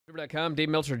Observer.com, Dave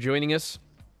Meltzer joining us.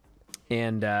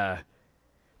 And a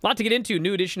lot to get into.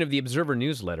 New edition of the Observer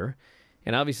newsletter.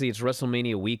 And obviously it's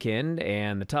WrestleMania weekend.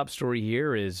 And the top story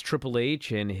here is Triple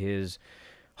H and his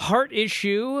heart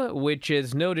issue, which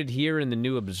is noted here in the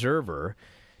New Observer.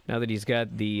 Now that he's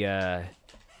got the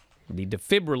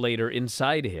defibrillator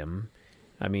inside him.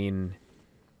 I mean,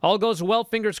 all goes well,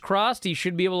 fingers crossed. He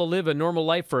should be able to live a normal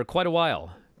life for quite a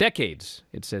while. Decades,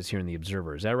 it says here in the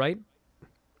Observer. Is that right?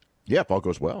 Yeah, if all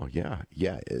goes well, yeah.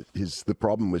 The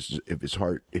problem was if his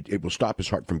heart, it will stop his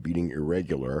heart from beating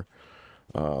irregular.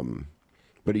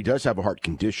 But he does have a heart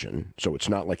condition, so it's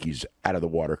not like he's out of the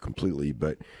water completely.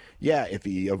 But yeah, if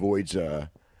he avoids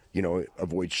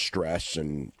stress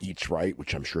and eats right,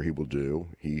 which I'm sure he will do,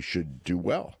 he should do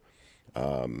well.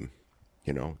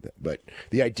 But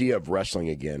the idea of wrestling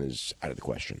again is out of the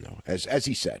question, though, as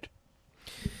he said.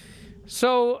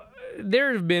 So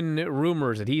there have been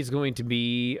rumors that he's going to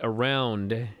be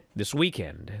around this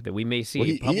weekend, that we may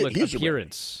see a public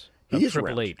appearance of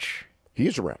Triple H. He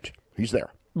is around. He's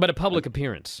there. But a public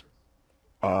appearance.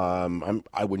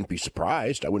 I wouldn't be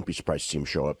surprised. I wouldn't be surprised to see him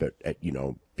show up at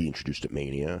be introduced at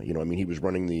Mania. I mean, he was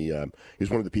running he was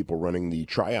one of the people running the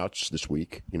tryouts this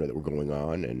week, that were going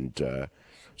on, and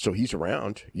so he's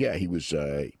around. Yeah, he was.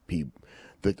 A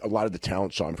lot of the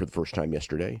talent saw him for the first time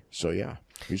yesterday. So yeah,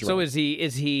 he's around. So is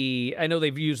he? I know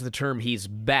they've used the term "he's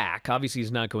back." Obviously,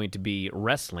 he's not going to be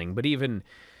wrestling, but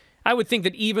I would think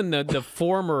that even the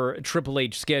former Triple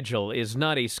H schedule is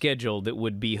not a schedule that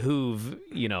would behoove,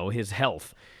 his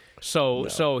health. So,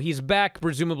 So he's back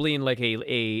presumably in like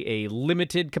a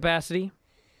limited capacity.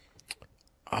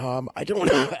 I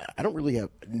don't really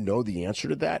know the answer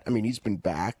to that. I mean, he's been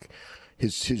back.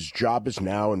 His job is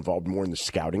now involved more in the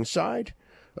scouting side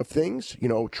of things,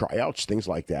 tryouts, things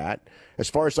like that. As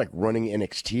far as like running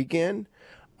NXT again,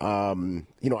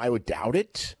 I would doubt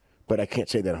it, but I can't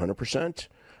say that 100%.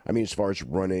 I mean, as far as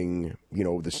running,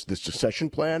 this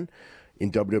succession plan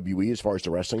in WWE, as far as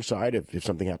the wrestling side, if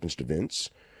something happens to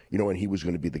Vince, and he was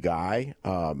going to be the guy,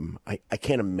 I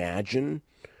can't imagine.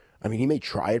 I mean, he may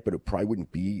try it, but it probably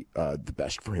wouldn't be the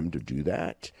best for him to do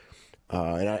that.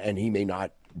 And he may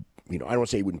not, I don't want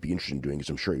to say he wouldn't be interested in doing it,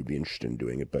 because I'm sure he'd be interested in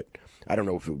doing it, but I don't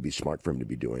know if it would be smart for him to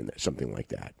be doing something like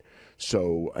that.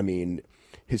 So, I mean,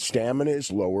 his stamina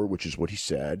is lower, which is what he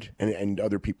said, and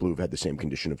other people who've had the same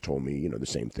condition have told me, the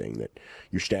same thing, that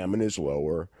your stamina is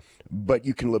lower, but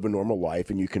you can live a normal life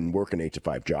and you can work an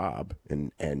 8-to-5 job,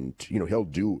 and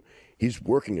he's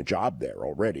working a job there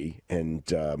already,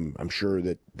 and I'm sure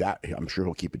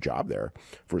he'll keep a job there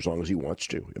for as long as he wants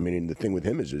to. I mean, and the thing with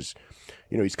him is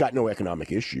he's got no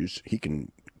economic issues. He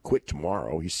can quit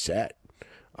tomorrow. He's set,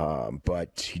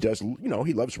 but he does,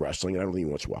 he loves wrestling, and I don't think he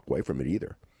wants to walk away from it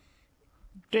either.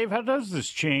 Dave, how does this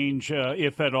change,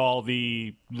 if at all,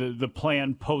 the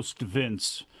plan post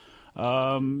Vince?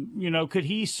 Could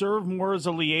he serve more as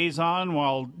a liaison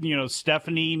while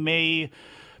Stephanie may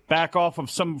back off of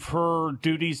some of her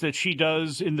duties that she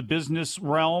does in the business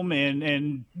realm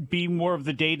and be more of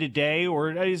the day-to-day,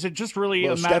 or is it just really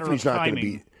a matter of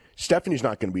timing? Stephanie's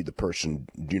not going to be the person,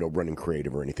 running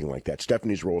creative or anything like that.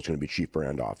 Stephanie's role is going to be chief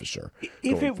brand officer.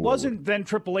 If it wasn't then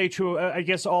Triple H, who I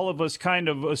guess all of us kind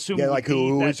of assume would be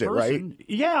who that is person. It, right?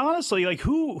 Yeah, honestly, like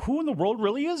who in the world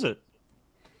really is it?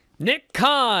 Nick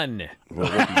Khan.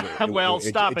 Well,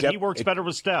 stop it. He works better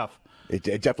with Steph. It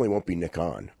definitely won't be Nick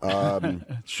Khan.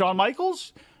 Shawn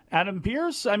Michaels? Adam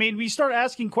Pearce? I mean, we start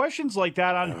asking questions like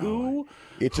that on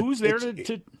who's there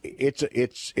to.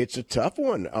 It's a tough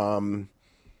one.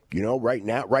 Right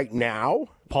now,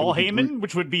 Paul Heyman,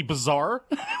 which would be bizarre.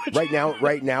 right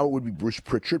now, it would be Bruce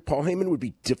Pritchard. Paul Heyman would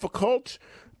be difficult,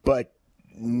 but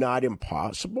not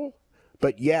impossible.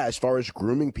 But yeah, as far as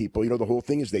grooming people, the whole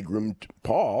thing is they groomed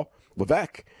Paul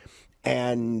Levesque,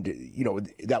 and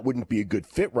that wouldn't be a good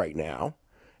fit right now.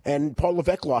 And Paul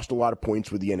Levesque lost a lot of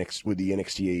points with the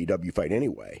NXT AEW fight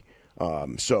anyway. But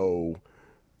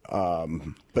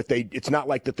it's not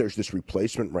like that. There's this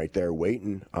replacement right there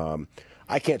waiting.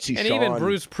 I can't see. And Shawn, even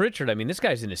Bruce Pritchard. I mean, this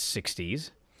guy's in his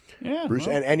 60s. Yeah, Bruce,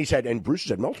 and Bruce has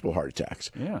had multiple heart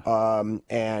attacks. Yeah,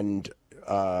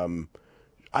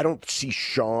 I don't see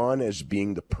Shawn as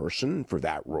being the person for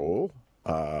that role.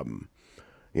 Plus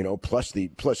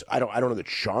I don't know that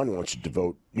Shawn wants to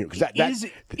devote, because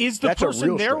is the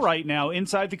person there right now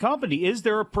inside the company? Is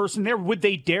there a person there? Would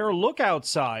they dare look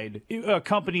outside a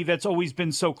company that's always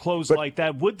been so close like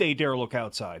that? Would they dare look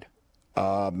outside?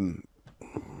 The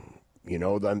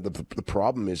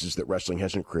problem is that wrestling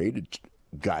hasn't created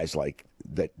guys like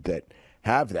that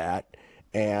have that,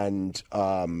 and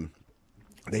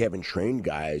they haven't trained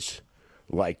guys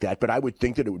like that. But I would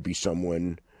think that it would be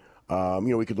someone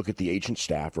We could look at the agent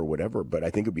staff or whatever, but I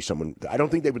think it'd be someone. I don't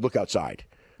think they would look outside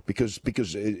because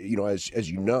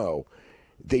as you know,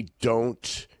 they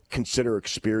don't consider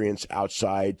experience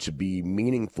outside to be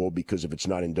meaningful because if it's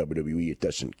not in WWE, it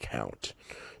doesn't count.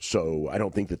 So I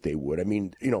don't think that they would. I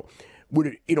mean,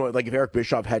 would it, like if Eric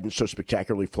Bischoff hadn't so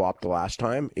spectacularly flopped the last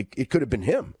time, it could have been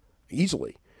him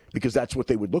easily because that's what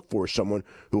they would look for, someone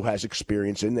who has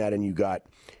experience in that. And you got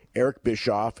Eric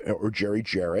Bischoff or Jerry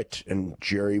Jarrett, and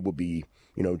Jerry will be,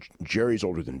 Jerry's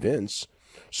older than Vince.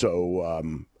 So,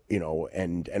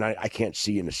 and I can't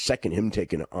see in a second him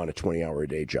taking on a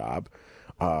 20-hour-a-day job.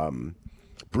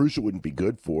 Bruce it wouldn't be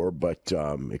good for, but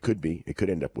it could be. It could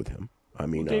end up with him. I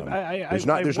mean, Dave, there's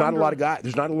not a lot of guys.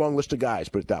 There's not a long list of guys.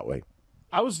 Put it that way.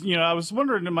 I was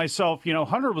wondering to myself,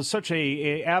 Hunter was such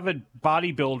a avid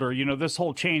bodybuilder. This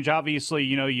whole change, obviously,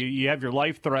 you have your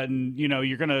life threatened.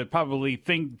 You're going to probably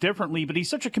think differently. But he's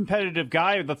such a competitive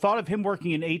guy. The thought of him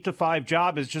working an 8-to-5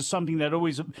 job is just something that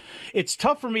it's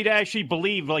tough for me to actually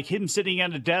believe, like him sitting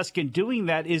at a desk and doing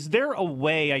that. Is there a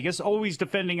way, I guess, always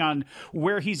depending on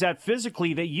where he's at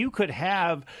physically, that you could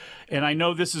have, and I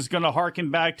know this is going to harken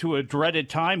back to a dreaded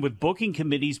time with booking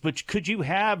committees, but could you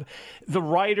have the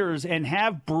writers and have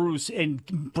Bruce and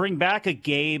bring back a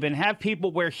Gabe and have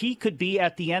people where he could be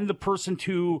at the end the person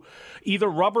to either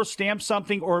rubber stamp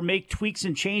something or make tweaks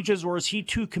and changes, or is he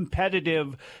too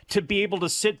competitive to be able to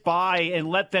sit by and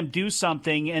let them do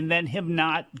something and then him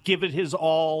not give it his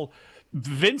all?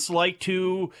 Vince like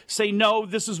to say, no,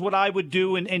 this is what I would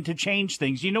do and to change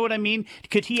things. You know what I mean?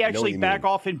 Could he actually back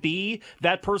off and be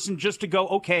that person just to go,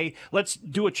 okay, let's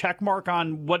do a check mark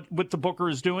on what the booker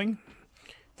is doing?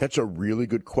 That's a really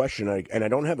good question, and I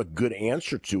don't have a good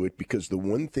answer to it because the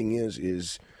one thing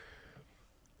is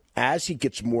as he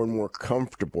gets more and more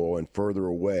comfortable and further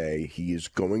away, he is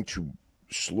going to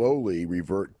slowly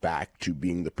revert back to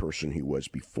being the person he was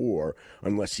before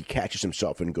unless he catches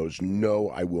himself and goes, no,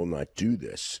 I will not do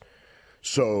this.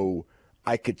 So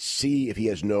I could see if he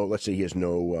has let's say he has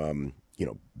no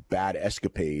bad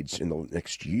escapades in the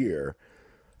next year,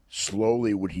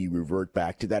 slowly would he revert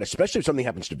back to that, especially if something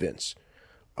happens to Vince.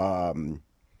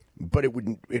 But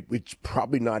it's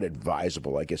probably not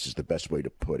advisable, I guess is the best way to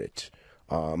put it.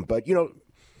 But,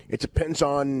 it depends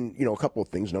on, a couple of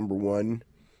things. Number one,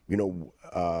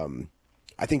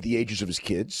 I think the ages of his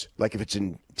kids, like if it's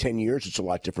in 10 years, it's a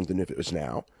lot different than if it was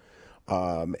now.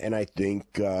 And I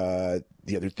think the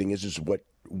other thing is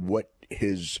what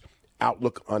his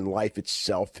outlook on life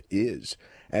itself is.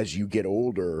 As you get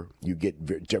older, you get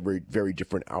very, very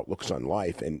different outlooks on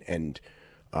life. And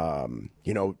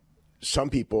some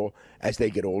people, as they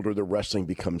get older, the wrestling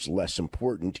becomes less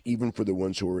important, even for the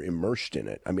ones who are immersed in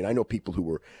it. I mean, I know people who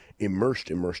were immersed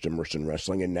in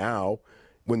wrestling, and now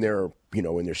when they're,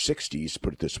 in their 60s,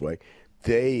 put it this way,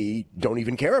 they don't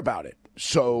even care about it.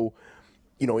 So,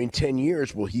 in 10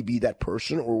 years, will he be that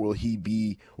person, or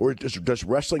does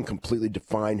wrestling completely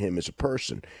define him as a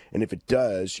person? And if it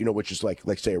does, which is like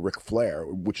say a Ric Flair,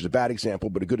 which is a bad example,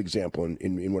 but a good example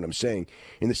in what I'm saying,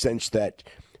 in the sense that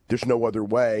there's no other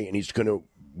way, and he's going to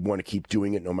want to keep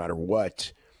doing it no matter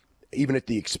what, even at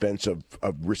the expense of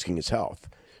risking his health.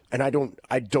 And I know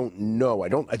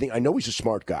he's a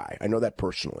smart guy. I know that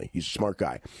personally. He's a smart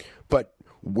guy. But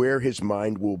where his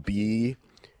mind will be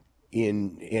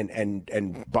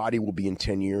and body will be in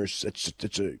 10 years,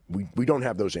 we don't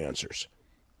have those answers.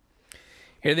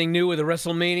 Anything new with the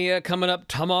WrestleMania coming up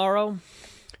tomorrow?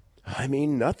 I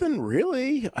mean, nothing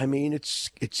really. I mean, it's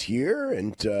here,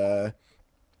 and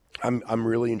I'm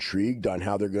really intrigued on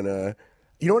how they're gonna.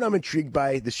 You know what I'm intrigued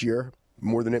by this year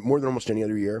more than almost any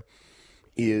other year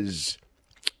is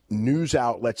news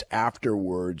outlets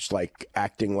afterwards, like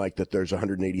acting like that there's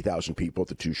 180,000 people at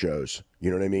the two shows. You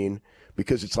know what I mean?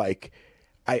 Because it's like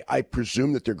I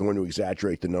presume that they're going to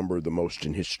exaggerate the number the most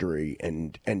in history,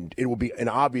 and it will be an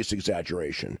obvious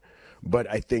exaggeration. But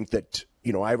I think that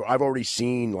I've already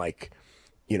seen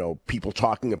people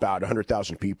talking about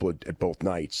 100,000 people at both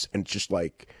nights, and it's just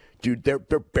like, dude, they're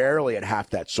barely at half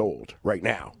that sold right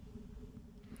now.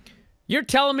 You're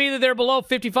telling me that they're below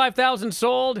 55,000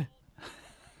 sold?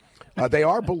 They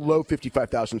are below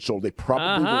 55,000 sold. They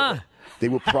probably will. They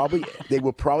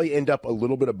will probably end up a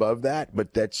little bit above that,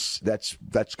 but that's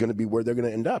going to be where they're going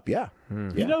to end up. Yeah.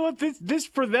 You know what? This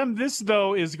for them, this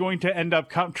though is going to end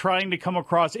up trying to come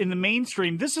across in the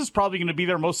mainstream. This is probably going to be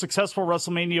their most successful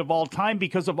WrestleMania of all time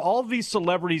because of all of these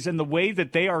celebrities and the way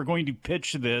that they are going to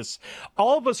pitch this.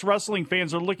 All of us wrestling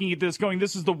fans are looking at this going,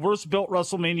 this is the worst built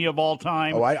WrestleMania of all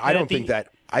time. Oh, I don't think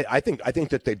that. I think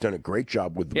that they've done a great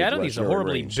job with. Yeah, with I don't think it's a Lesnar and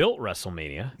horribly Reigns. built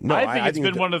WrestleMania. No, I think it's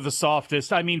been one of the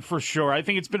softest. I mean, for sure. I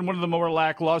think it's been one of the more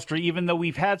lackluster, even though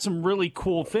we've had some really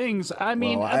cool things. I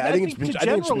mean, well, I think it's been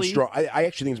strong. I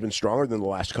actually think it's been stronger than the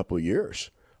last couple of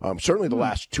years. Certainly the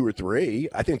last 2 or 3.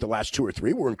 I think the last 2 or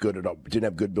 3 weren't good at all. Didn't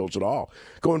have good builds at all.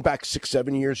 Going back 6,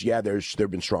 7 years, yeah,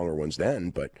 there've been stronger ones then.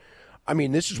 But I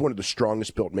mean, this is one of the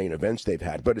strongest built main events they've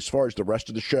had. But as far as the rest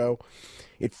of the show,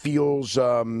 it feels.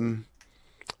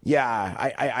 Yeah,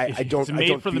 I don't. It's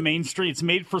made for the mainstream. It's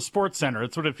made for Sports Center.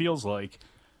 That's what it feels like.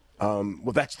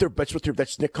 Well, that's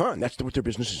Nick Khan. That's what their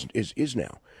business is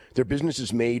now. Their business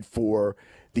is made for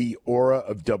the aura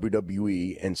of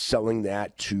WWE and selling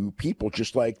that to people,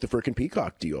 just like the frickin'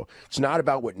 Peacock deal. It's not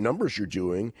about what numbers you're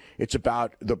doing. It's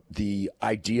about the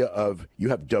idea of you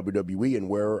have WWE and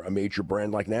we're a major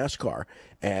brand like NASCAR,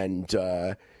 and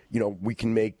we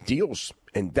can make deals.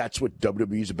 And that's what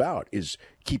WWE is about, is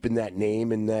keeping that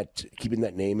name in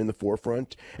the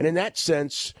forefront. And in that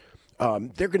sense,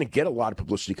 they're going to get a lot of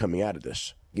publicity coming out of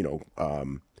this,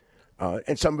 and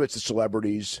some of it's the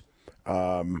celebrities.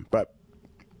 But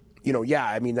yeah,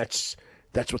 I mean, that's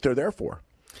what they're there for.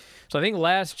 So I think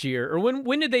last year, or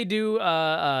when did they do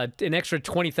an extra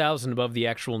 20,000 above the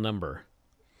actual number?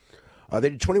 They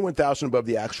did 21,000 above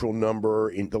the actual number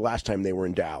in the last time they were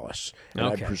in Dallas. And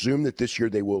Okay. I presume that this year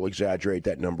they will exaggerate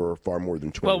that number far more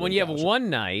than 20. Well, when you have one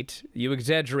night, you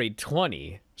exaggerate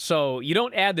 20. So you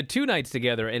don't add the 2 nights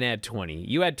together and add 20.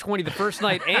 You add 20 the first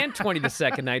night and 20 the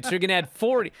second night, so you're going to add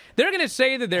 40. They're going to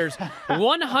say that there's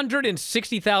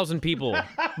 160,000 people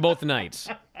both nights.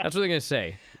 That's what they're going to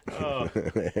say.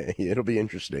 It'll be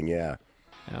interesting, yeah.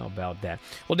 How about that?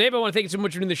 Well, Dave, I want to thank you so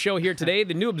much for doing the show here today.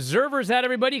 The new Observer's out,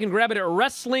 everybody. You can grab it at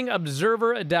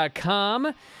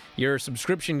WrestlingObserver.com. Your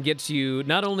subscription gets you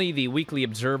not only the weekly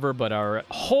Observer, but our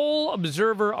whole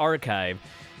Observer archive.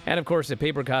 And, of course, the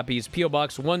paper copies, P.O.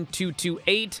 Box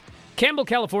 1228, Campbell,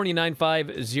 California,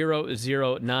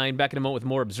 95009. Back in a moment with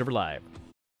more Observer Live.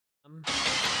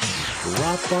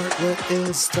 Rob Bartlett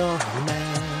is the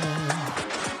man.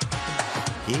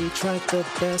 He tried the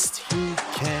best he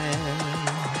can.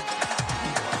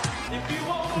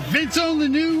 Vince only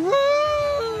knew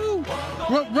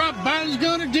what Rob Bartlett's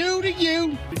gonna do to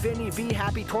you. Vinny V,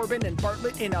 Happy Corbin, and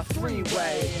Bartlett in a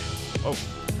 3-way. Oh.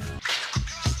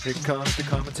 Here comes the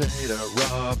commentator,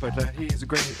 Rob Bartlett. He's a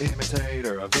great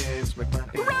imitator of Vince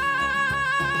McMahon.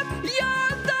 Rob,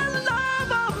 you're the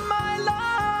love of my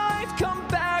life. Come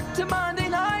back to Monday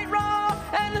Night Raw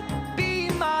and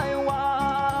be my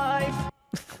wife.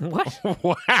 What?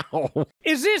 Wow.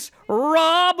 Is this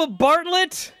Rob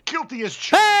Bartlett? Guilty as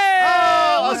charged.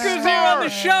 Hey! Look who's here on the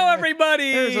show,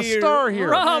 everybody! There's a star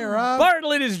here. Rob, Hey, Rob.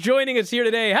 Bartlett is joining us here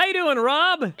today. How you doing,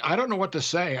 Rob? I don't know what to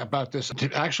say about this.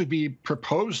 To actually be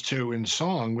proposed to in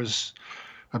song was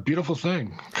a beautiful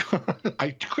thing.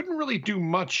 I couldn't really do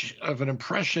much of an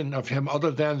impression of him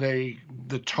other than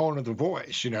the tone of the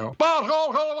voice, you know. Monday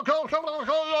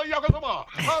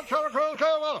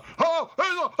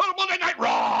Night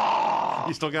Raw!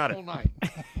 You still got it. All night.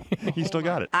 You still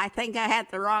got it. I think I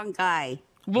had the wrong guy.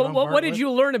 Well, what did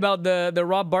you learn about the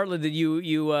Rob Bartlett that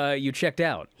you checked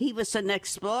out? He was an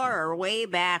explorer way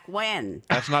back when.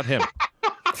 That's not him.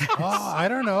 Oh, I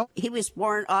don't know. He was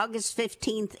born August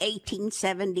 15th,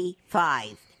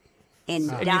 1875, and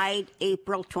died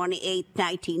April 28th,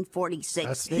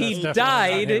 1946. He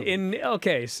died in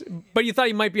but you thought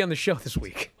he might be on the show this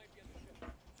week.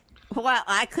 Well,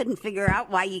 I couldn't figure out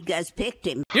why you guys picked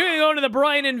him. You're going to go to the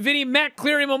Bryan and Vinny Matt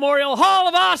Cleary Memorial Hall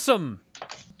of Awesome.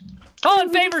 All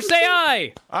in favor, say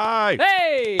aye. Aye.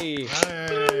 Hey.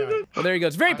 Well, there you go.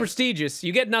 It's very prestigious.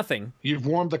 You get nothing. You've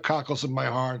warmed the cockles of my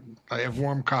heart. I have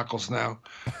warm cockles now,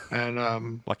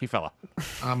 and Lucky fella.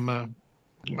 I'm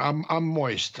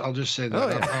moist. I'll just say that. Oh,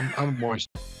 yeah. I'm moist.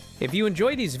 If you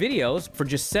enjoy these videos, for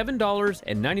just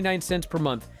 $7.99 per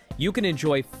month, you can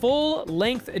enjoy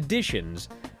full-length editions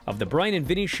of The Bryan and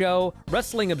Vinny Show,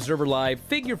 Wrestling Observer Live,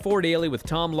 Figure 4 Daily with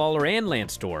Tom Lawler and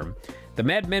Lance Storm, the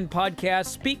Mad Men Podcast,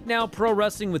 Speak Now Pro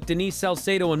Wrestling with Denise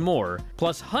Salcedo, and more,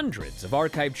 plus hundreds of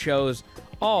archived shows,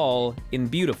 all in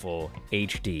beautiful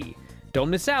HD.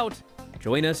 Don't miss out.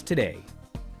 Join us today.